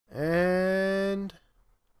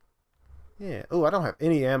Oh, I don't have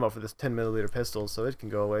any ammo for this 10mm pistol, so it can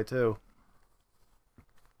go away too.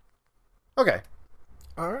 Okay.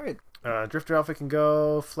 Alright. Drifter outfit can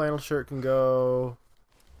go. Flannel shirt can go.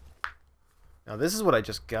 Now this is what I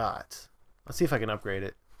just got. Let's see if I can upgrade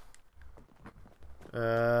it.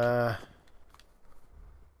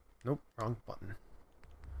 Nope, wrong button.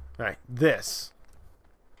 Alright, this.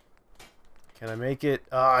 Can I make it?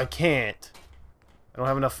 I can't. I don't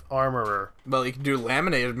have enough armorer. Well, you can do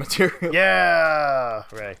laminated material. Yeah!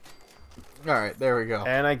 Right. Alright, there we go.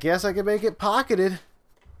 And I guess I can make it pocketed.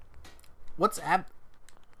 What's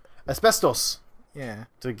asbestos. Yeah.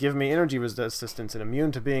 To give me energy resistance and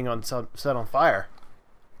immune to being set on fire.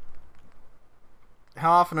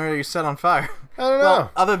 How often are you set on fire? I don't know.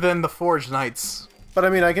 Well, other than the Forged Knights. But I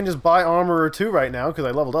mean, I can just buy armorer 2 right now because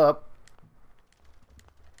I leveled up.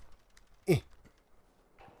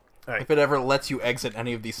 Right. If it ever lets you exit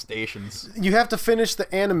any of these stations. You have to finish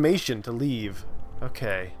the animation to leave.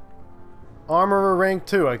 Okay. Armorer rank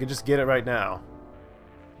 2, I could just get it right now.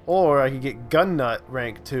 Or I could get gun nut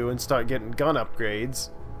rank 2 and start getting gun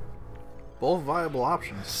upgrades. Both viable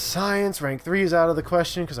options. Science rank 3 is out of the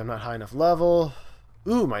question because I'm not high enough level.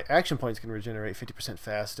 Ooh, my action points can regenerate 50%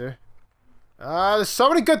 faster. There's so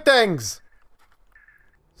many good things!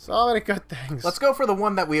 So many good things. Let's go for the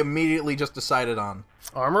one that we immediately just decided on.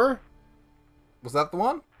 Armor? Was that the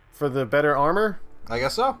one? For the better armor? I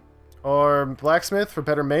guess so. Or blacksmith for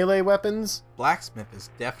better melee weapons? Blacksmith is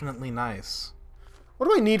definitely nice. What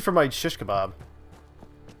do I need for my shish kebab?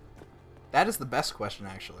 That is the best question,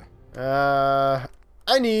 actually. I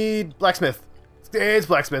need blacksmith. It's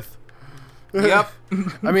blacksmith. Yep.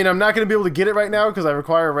 I mean, I'm not going to be able to get it right now because I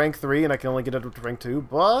require rank 3 and I can only get it up to rank 2,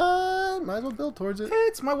 but might as well build towards it. Hey,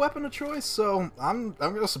 it's my weapon of choice, so I'm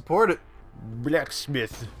going to support it.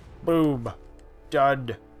 Blacksmith. Boom.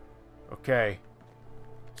 Done. Okay.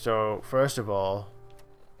 So, first of all,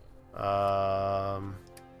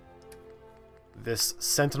 this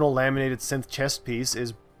Sentinel laminated synth chest piece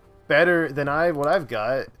is better than what I've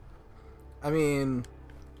got. I mean,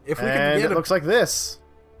 if we and could get it looks like this,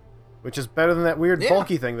 which is better than that weird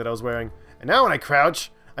bulky thing that I was wearing. And now when I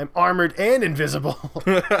crouch, I'm armored and invisible.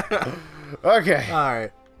 Okay.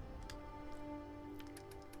 Alright.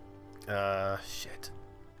 Shit.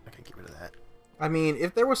 Okay, get rid of that. I mean,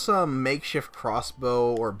 if there was some makeshift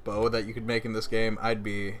crossbow or bow that you could make in this game, I'd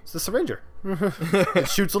be... It's the syringer. It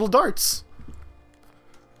shoots little darts.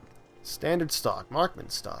 Standard stock. Marksman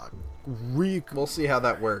stock. We'll see how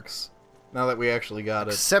that works. Now that we actually got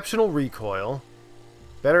it. Exceptional recoil.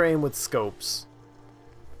 Better aim with scopes.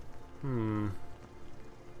 Let's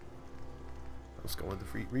go with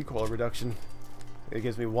the recoil reduction. It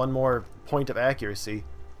gives me 1 more point of accuracy.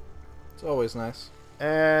 It's always nice.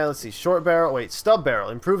 And let's see. Short barrel. Wait, stub barrel.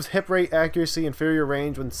 Improves hip rate, accuracy, inferior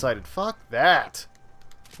range when sighted. Fuck that.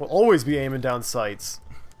 We'll always be aiming down sights.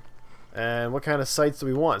 And what kind of sights do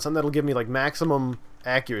we want? Something that'll give me like maximum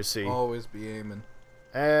accuracy. Always be aiming.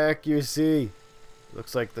 Accuracy.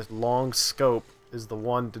 Looks like the long scope is the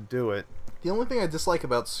one to do it. The only thing I dislike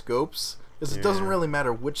about scopes is it doesn't really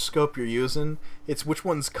matter which scope you're using. It's which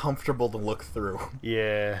one's comfortable to look through.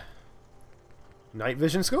 Yeah. Night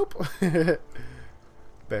vision scope?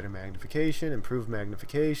 Better magnification, improved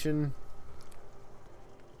magnification.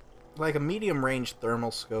 Like a medium range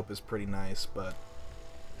thermal scope is pretty nice, but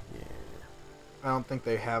yeah, I don't think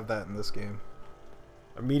they have that in this game.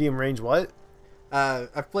 A medium range what?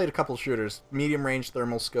 I've played a couple shooters. Medium range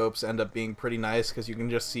thermal scopes end up being pretty nice because you can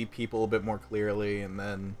just see people a bit more clearly, and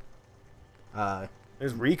then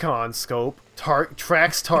there's recon scope.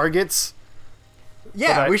 Tracks targets.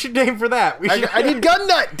 Yeah, we should aim for that. I need gun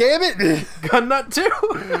nut, damn it! Gun nut too.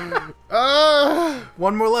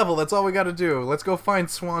 One more level. That's all we got to do. Let's go find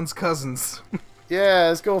Swan's cousins. Yeah,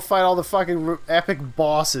 let's go fight all the fucking epic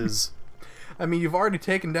bosses. I mean, you've already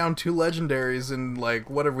taken down 2 legendaries in,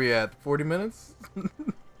 like, what are we at, 40 minutes?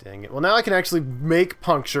 Dang it. Well, now I can actually make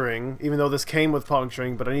puncturing, even though this came with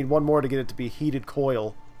puncturing, but I need 1 more to get it to be heated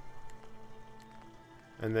coil.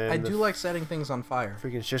 And then I do like setting things on fire.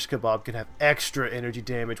 Freaking shish kebab can have extra energy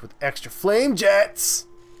damage with extra flame jets!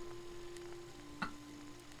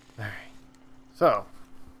 Alright. So.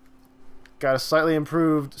 Got a slightly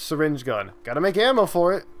improved syringe gun. Gotta make ammo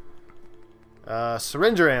for it.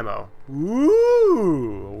 Syringer ammo.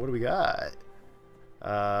 Ooh! What do we got?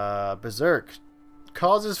 Berserk.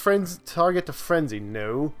 Causes target to frenzy.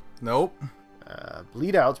 No. Nope.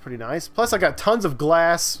 Bleed out's pretty nice. Plus I got tons of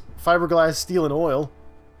glass, fiberglass, steel, and oil.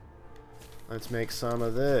 Let's make some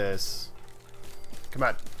of this. Come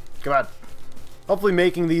on. Come on. Hopefully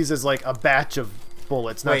making these is like a batch of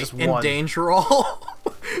bullets, not just one. In danger all?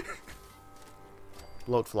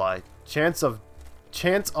 Bloatfly.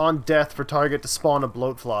 Chance on death for target to spawn a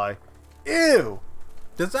bloatfly. Ew!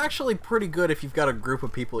 That's actually pretty good if you've got a group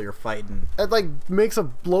of people you're fighting. It like makes a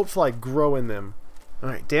bloatfly grow in them.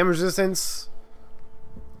 Alright, damage resistance.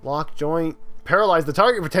 Lock joint. Paralyze the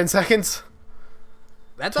target for 10 seconds.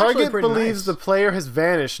 That's actually Target pretty believes nice. the player has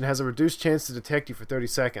vanished and has a reduced chance to detect you for 30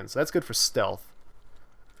 seconds. That's good for stealth.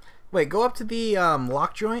 Wait, go up to the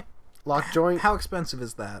lock joint. Lock joint. How expensive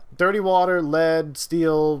is that? Dirty water, lead,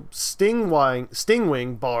 steel,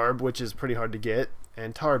 stingwing barb, which is pretty hard to get,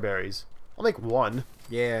 and tar berries. I'll make one.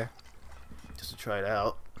 Yeah. Just to try it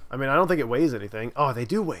out. I mean, I don't think it weighs anything. Oh, they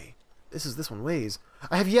do weigh. This one weighs.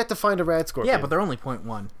 I have yet to find a rat scorpion. Yeah, but they're only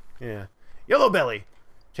 0.1. Yeah. Yellow belly.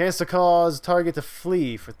 Chance to cause target to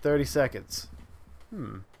flee for 30 seconds.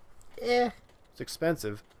 Eh. It's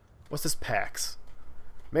expensive. What's this Pax?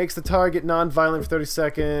 Makes the target non-violent for 30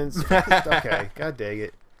 seconds. Okay, god dang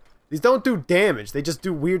it. These don't do damage. They just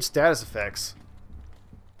do weird status effects.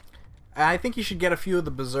 I think you should get a few of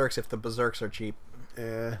the berserks if the berserks are cheap.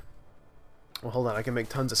 Yeah. Well, hold on. I can make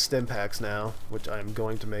tons of stim packs now, which I'm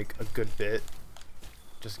going to make a good bit.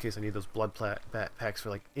 Just in case I need those blood packs for,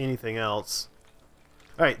 like, anything else.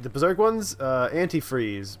 Alright, the berserk ones,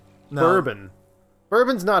 antifreeze. No. Bourbon.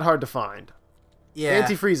 Bourbon's not hard to find. Yeah.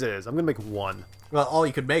 Antifreeze it is. I'm gonna make one. Well, all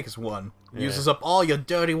you could make is one. Yeah. Uses up all your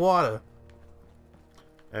dirty water.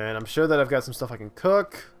 And I'm sure that I've got some stuff I can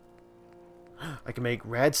cook. I can make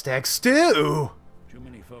Radstag stew!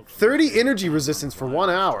 30 energy resistance for 1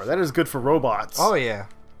 hour. That is good for robots. Oh, yeah.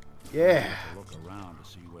 Yeah.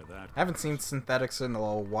 I haven't seen synthetics in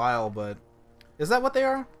a while, but... Is that what they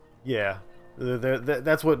are? Yeah.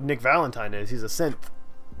 That's what Nick Valentine is. He's a synth.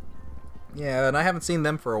 Yeah, and I haven't seen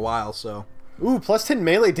them for a while, so... Ooh, plus 10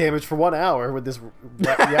 melee damage for 1 hour with this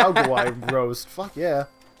Yaogawai roast. Fuck yeah.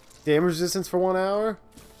 Damage resistance for 1 hour?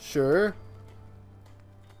 Sure.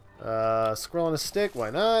 Squirrel on a stick,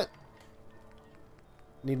 why not?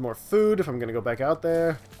 Need more food if I'm gonna go back out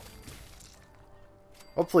there.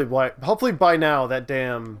 Hopefully by now that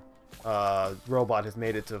damn robot has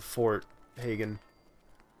made it to Fort Hagen.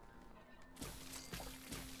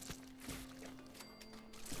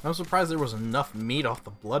 I'm surprised there was enough meat off the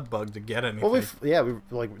blood bug to get anything. Well, we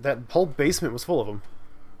like that whole basement was full of them.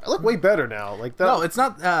 I look way better now. Like that. No, it's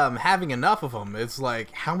not having enough of them. It's like,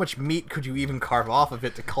 how much meat could you even carve off of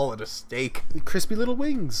it to call it a steak? Crispy little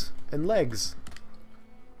wings and legs.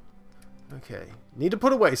 Okay, need to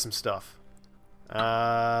put away some stuff.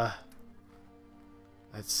 Let's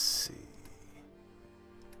see.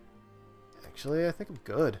 Actually, I think I'm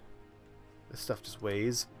good. This stuff just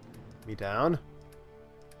weighs me down.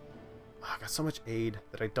 Oh, I got so much aid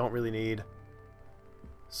that I don't really need.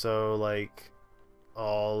 So, like,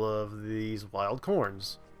 all of these wild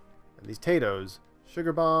corns. And these potatoes.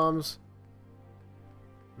 Sugar bombs.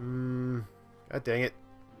 God dang it.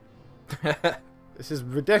 This is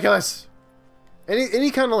ridiculous.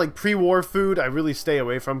 Any kind of, like, pre-war food, I really stay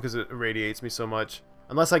away from because it irradiates me so much.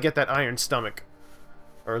 Unless I get that iron stomach.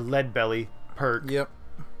 Or lead belly perk. Yep.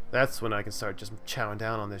 That's when I can start just chowing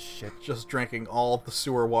down on this shit. Just drinking all the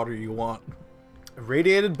sewer water you want.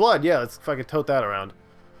 Irradiated blood, yeah, let's fucking tote that around.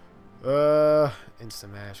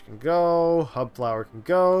 Instant mash can go. Hub flour can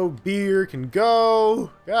go. Beer can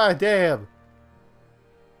go. God damn.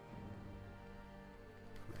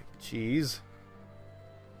 Mac and cheese.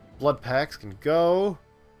 Blood packs can go.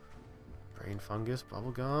 Brain fungus,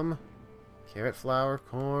 bubblegum. Carrot flour,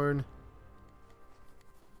 corn.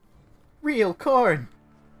 Real corn.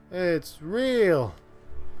 It's real.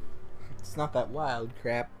 It's not that wild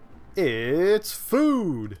crap. It's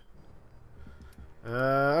food.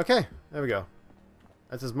 Okay, there we go.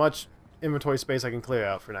 That's as much inventory space I can clear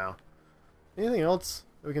out for now. Anything else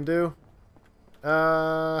that we can do?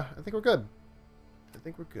 I think we're good. I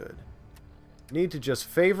think we're good. Need to just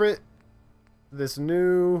favorite this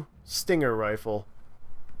new Stinger rifle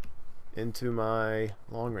into my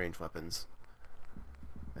long-range weapons.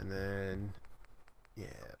 And then, yeah,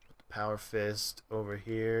 put the Power Fist over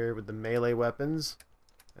here with the melee weapons.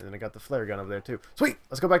 And then I got the flare gun over there too. Sweet!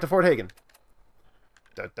 Let's go back to Fort Hagen.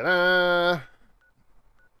 Da-da-da.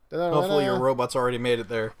 Da-da-da-da. Hopefully your robot's already made it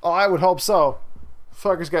there. Oh, I would hope so.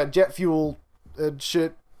 Fucker's got jet fuel and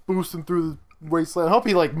shit boosting through the wasteland. I hope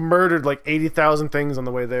he like murdered like 80,000 things on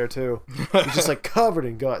the way there too. He's just like covered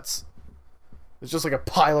in guts. There's just like a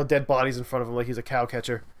pile of dead bodies in front of him like he's a cow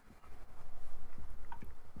catcher.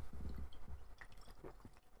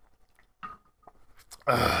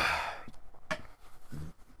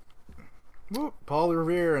 Whoop, Paul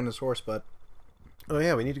Revere and his horse butt. Oh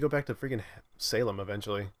yeah, we need to go back to freaking Salem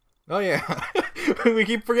eventually. Oh yeah. We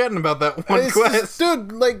keep forgetting about that one quest.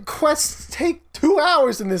 Dude, like, quests take 2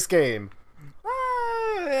 hours in this game.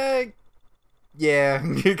 Yeah,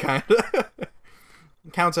 kinda.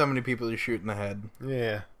 Counts how many people you shoot in the head.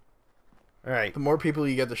 Yeah. Alright. The more people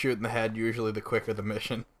you get to shoot in the head, usually the quicker the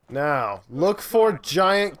mission. Now, look for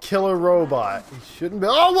giant killer robot. He shouldn't be.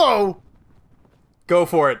 Oh, whoa! Go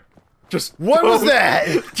for it. Just What was that?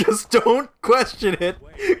 Just don't question it.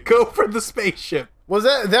 Go for the spaceship. Was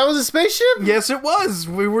that was a spaceship? Yes, it was.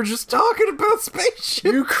 We were just talking about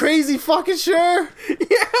spaceship. You crazy fucking sure?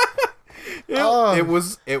 Yeah.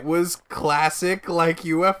 It was classic like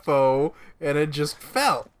UFO, and it just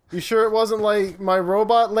fell. You sure it wasn't like my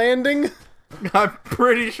robot landing? I'm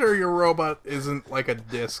pretty sure your robot isn't like a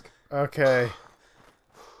disc. Okay.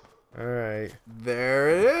 Alright. There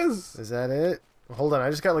it is. Is that it? Well, hold on, I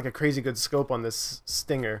just got like a crazy good scope on this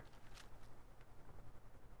stinger.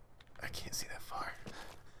 I can't see that far.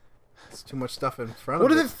 It's too much stuff in front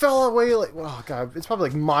What of if it. it fell away like... Oh god, it's probably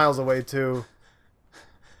like miles away too.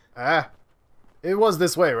 Ah. It was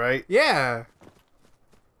this way, right? Yeah.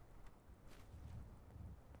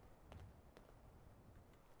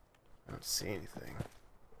 I don't see anything.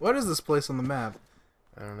 What is this place on the map?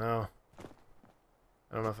 I don't know.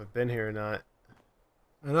 I don't know if I've been here or not.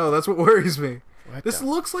 I know, that's what worries me. What This the-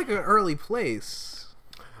 looks like an early place.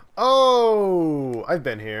 Oh! I've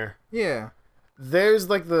been here. Yeah. There's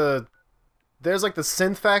like the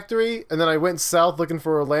synth factory, and then I went south looking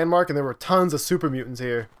for a landmark, and there were tons of super mutants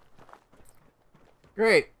here.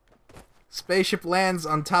 Great. Spaceship lands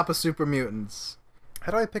on top of super mutants.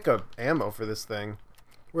 How do I pick up ammo for this thing?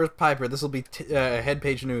 Where's Piper? This will be head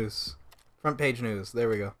page news. Front page news. There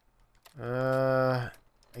we go. I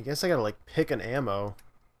guess I gotta like pick an ammo.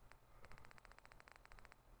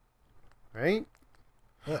 Right?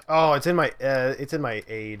 Oh, it's in my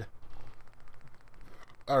aid.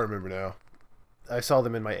 I remember now. I saw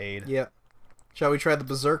them in my aid. Yeah. Shall we try the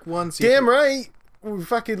Berserk one? See Damn right!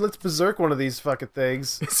 Let's berserk one of these fucking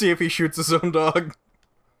things. See if he shoots his own dog.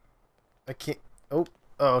 I can't... Oh,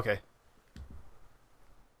 okay.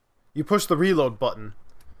 You push the reload button.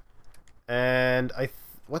 And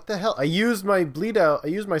what the hell? I used my bleed out. I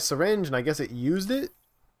used my syringe, and I guess it used it?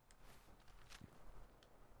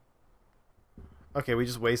 Okay, we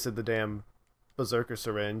just wasted the damn berserker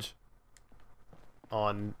syringe.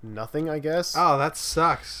 On nothing, I guess? Oh, that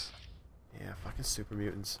sucks. Yeah, fucking super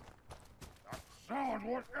mutants. Sound,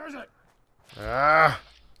 what is it? Ah!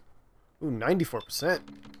 Ooh, 94%.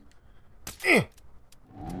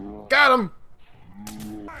 Got him!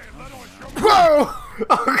 Whoa!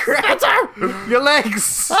 Oh crap! Your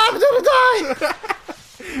legs! I'm gonna die!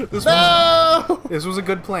 This No! This was a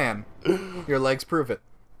good plan. Your legs prove it.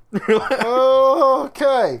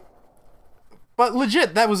 Okay. But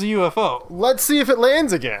legit, that was a UFO. Let's see if it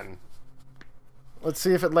lands again. Let's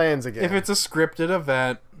see if it lands again. If it's a scripted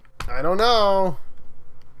event. I don't know.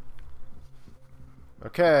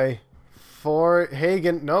 Okay. Fort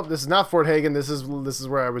Hagen. Nope, this is not Fort Hagen. This is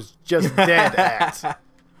where I was just dead at. All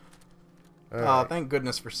Oh, right. thank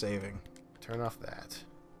goodness for saving. Turn off that.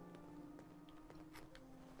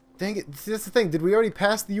 Dang it. That's the thing. Did we already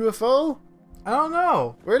pass the UFO? I don't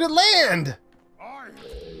know. Where'd it land? I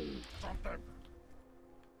something.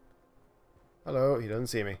 Hello. He doesn't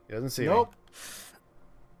see me. He doesn't see Nope. me.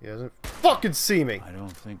 He doesn't fucking see me. I don't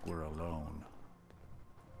think we're alone.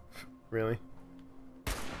 Really?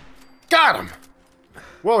 Got him!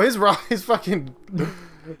 Whoa, his fucking...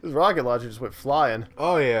 his rocket launcher just went flying.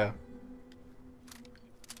 Oh yeah.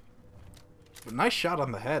 But nice shot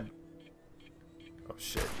on the head. Oh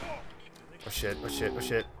shit. Oh shit, oh shit, oh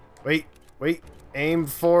shit. Wait, wait. Aim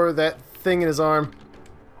for that thing in his arm.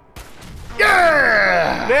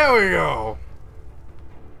 Yeah! There we go.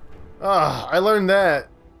 Ah, I learned that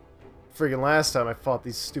friggin' last time I fought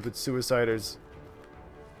these stupid suiciders.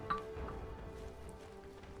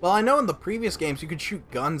 Well, I know in the previous games you could shoot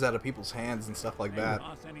guns out of people's hands and stuff like that.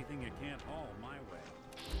 Toss anything you can't haul my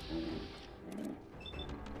way.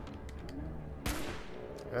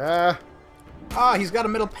 Ah, Ah, he's got a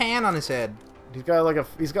metal pan on his head. he's got like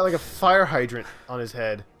a fire hydrant on his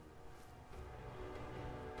head.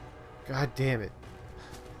 God damn it.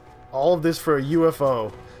 All of this for a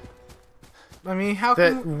UFO. I mean, how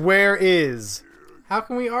That can where is?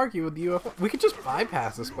 we argue with the UFO? We could just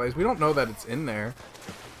bypass this place. We don't know that it's in there.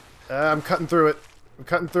 I'm cutting through it. I'm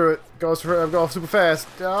cutting through it. I'm going super fast.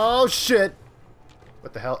 Oh shit!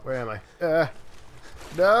 What the hell? Where am I?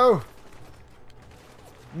 No!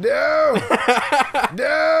 No!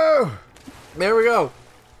 No! There we go.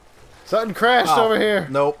 Something crashed Oh, over here.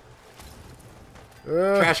 Nope.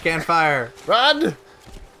 Trash can fire. Run!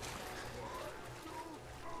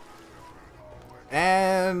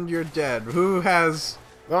 And you're dead. Who has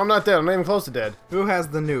No, I'm not dead. I'm not even close to dead. the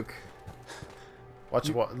nuke? Watch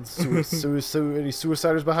what? Any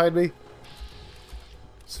suiciders behind me?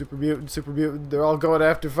 Super mutant. They're all going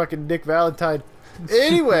after fucking Nick Valentine.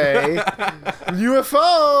 Anyway,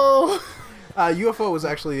 UFO. UFO was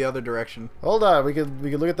actually the other direction. Hold on, we can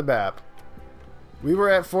look at the map. We were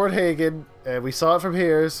at Fort Hagen, and we saw it from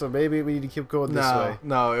here, so maybe we need to keep going this way.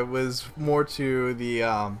 No, it was more to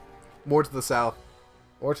the south.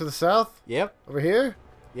 Or to the south? Yep. Over here?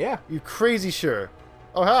 Yeah. You crazy sure?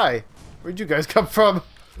 Oh, hi. Where'd you guys come from?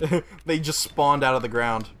 They just spawned out of the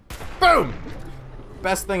ground. Boom!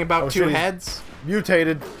 Best thing about Oh, two shit, he's heads,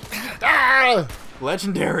 mutated. Ah!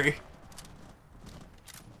 legendary.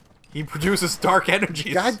 He produces dark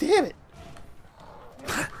energies. God damn it.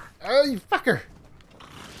 Oh, you fucker.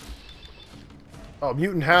 Oh,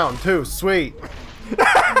 mutant hound, too. Sweet.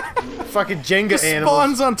 Fucking Jenga Just animals.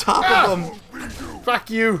 spawns on top Ah! of them. Fuck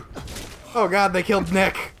you. Oh god, they killed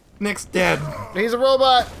Nick. Nick's dead. He's a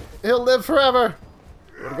robot. He'll live forever.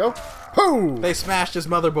 Where'd he go? Pooh! They smashed his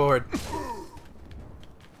motherboard.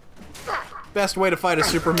 Best way to fight a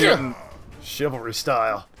super mutant. Chivalry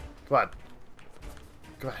style. Come on.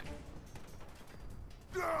 Come on.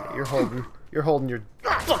 Yeah, you're holding your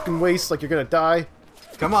fucking waist like you're gonna die.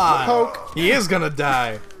 Come on. Poke. He is gonna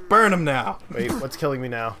die. Burn him now. Wait, what's killing me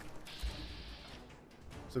now?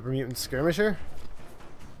 Super mutant skirmisher?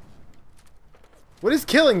 What is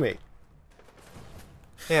killing me?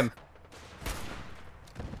 Him.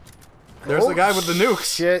 There's the guy with the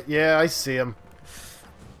nukes. Shit, yeah, I see him.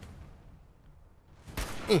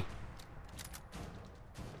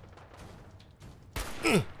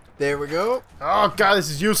 There we go. Oh god, this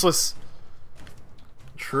is useless.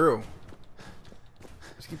 True.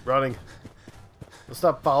 Just keep running. They'll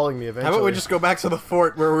stop following me eventually. How about we just go back to the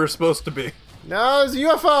fort where we were supposed to be? No, it's a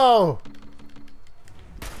UFO!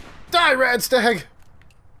 Die, Radstag!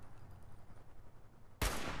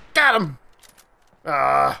 Got him!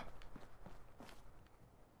 Ah.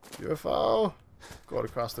 UFO. Going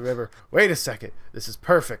across the river. Wait a second. This is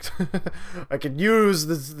perfect. I can use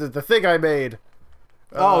the thing I made.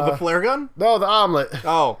 Oh, the flare gun? No, the omelet.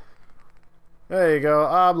 Oh. There you go,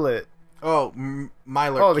 omelet. Oh,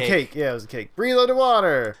 Myler Oh, the cake. Yeah, it was the cake. Breathe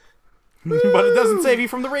underwater. But it doesn't save you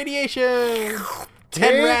from the radiation.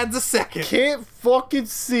 10 rads a second. Can't fucking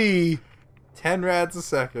see. 10 rads a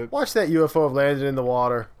second. Watch that UFO have landed in the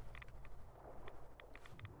water.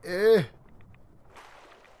 Eh.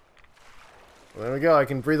 Well, there we go. I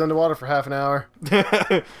can breathe underwater for half an hour.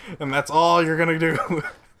 And that's all you're gonna do.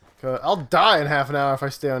 I'll die in half an hour if I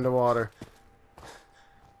stay underwater.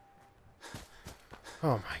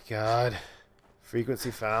 Oh my god.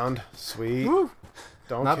 Frequency found. Sweet. Woo.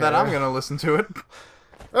 Don't Not care. that I'm gonna listen to it.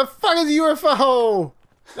 The fuck is a UFO?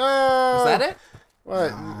 No! Is that it? What?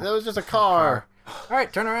 That was just a car.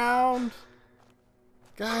 Alright, turn around.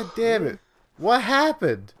 God damn it. What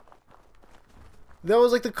happened? That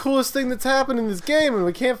was like the coolest thing that's happened in this game and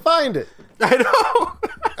we can't find it. I know.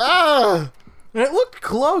 Ah! And it looked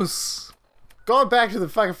close. Going back to the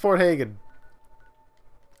fucking Fort Hagen.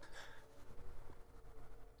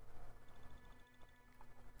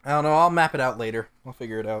 I don't know, I'll map it out later. I'll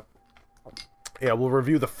figure it out. Yeah, we'll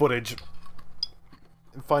review the footage.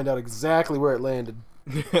 And find out exactly where it landed.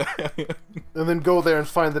 And then go there and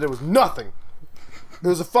find that it was nothing. There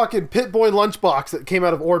was a fucking Pip-Boy lunchbox that came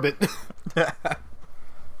out of orbit.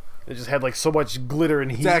 It just had like so much glitter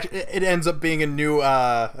and heat. It ends up being a new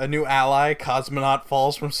ally. Cosmonaut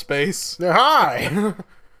falls from space. Hi!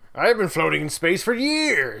 I've been floating in space for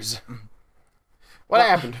years. What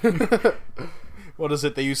happened? What is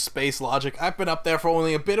it? They use space logic. I've been up there for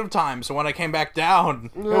only a bit of time, so when I came back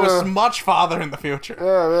down, it was much farther in the future.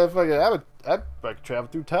 I'd like travel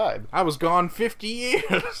through time. I was gone 50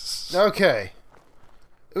 years. Okay.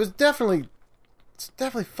 It's definitely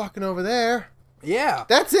fucking over there. Yeah.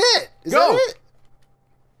 That's it. Is Go. that it?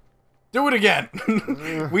 Do it again.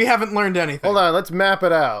 We haven't learned anything. Hold on, let's map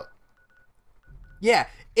it out. Yeah,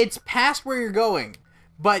 it's past where you're going,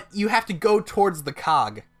 but you have to go towards the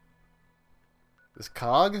cog. This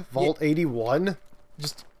cog? Vault 81?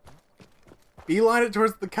 Just beeline it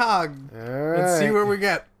towards the cog Alright. and see where we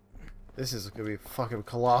get. This is gonna be a fucking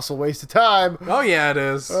colossal waste of time. Oh yeah, it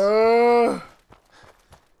is.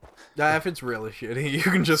 If it's really shitty, you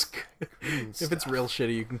can just... if it's real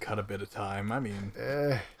shitty, you can cut a bit of time. I mean...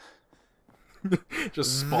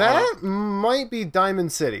 just spawn that up. might be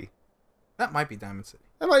Diamond City. That might be Diamond City.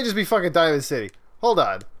 That might just be fucking Diamond City. Hold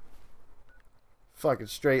on. Fucking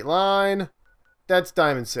straight line. That's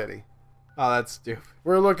Diamond City. Oh, that's stupid.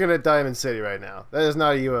 We're looking at Diamond City right now. That is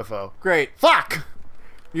not a UFO. Great. Fuck!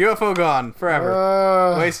 UFO gone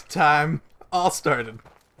forever. Waste of time. All started.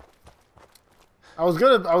 I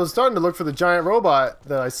was starting to look for the giant robot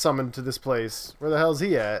that I summoned to this place. Where the hell's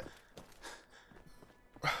he at?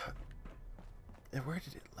 And where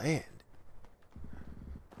did it land?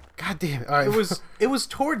 God damn it. All right. It was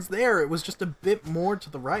towards there. It was just a bit more to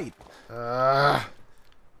the right.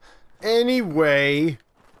 Anyway.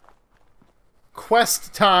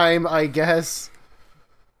 Quest time, I guess.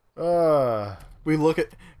 We're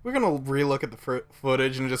gonna relook at the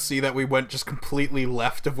footage and just see that we went just completely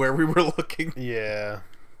left of where we were looking. Yeah.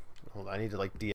 Hold on, I need to like